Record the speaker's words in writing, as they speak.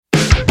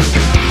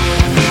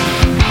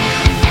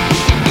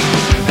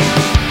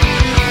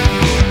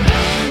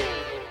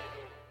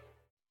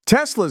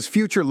Tesla's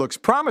future looks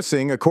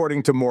promising,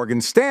 according to Morgan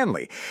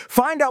Stanley.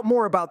 Find out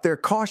more about their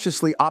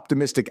cautiously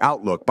optimistic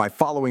outlook by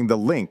following the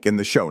link in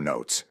the show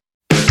notes.